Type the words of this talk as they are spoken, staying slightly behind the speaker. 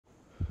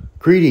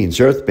Greetings,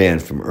 Earthman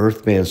from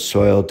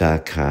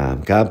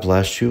earthmansoil.com. God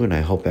bless you, and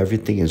I hope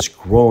everything is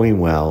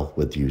growing well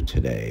with you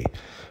today.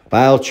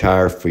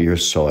 Biochar for your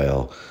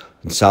soil.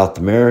 In South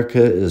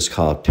America, it is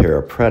called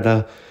terra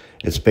preta.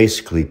 It's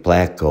basically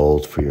black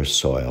gold for your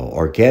soil.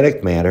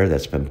 Organic matter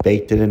that's been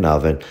baked in an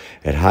oven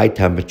at high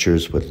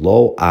temperatures with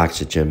low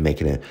oxygen,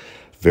 making it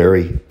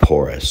very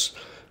porous.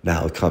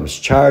 Now, it comes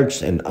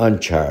charged and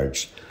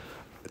uncharged.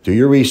 Do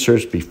your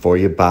research before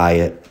you buy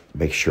it.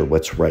 Make sure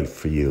what's right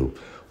for you.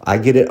 I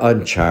get it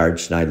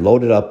uncharged, and I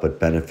load it up with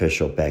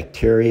beneficial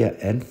bacteria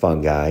and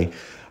fungi.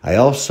 I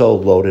also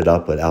load it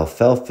up with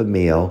alfalfa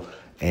meal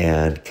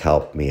and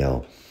kelp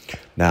meal.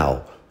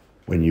 Now,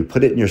 when you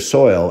put it in your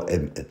soil,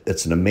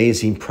 it's an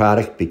amazing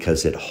product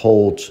because it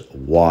holds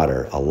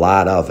water, a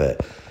lot of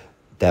it.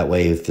 That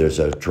way, if there's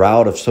a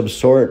drought of some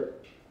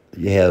sort,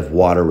 you have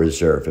water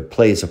reserve. It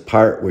plays a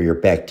part where your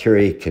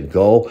bacteria can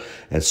go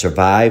and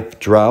survive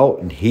drought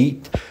and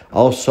heat.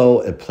 Also,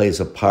 it plays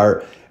a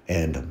part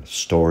in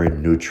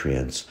storing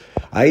nutrients.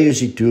 I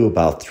usually do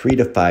about 3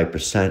 to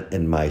 5%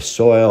 in my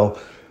soil.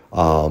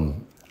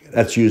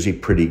 That's usually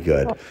pretty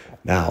good.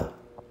 Now,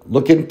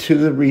 look into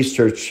the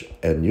research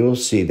and you'll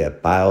see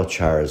that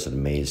biochar is an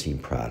amazing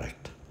product.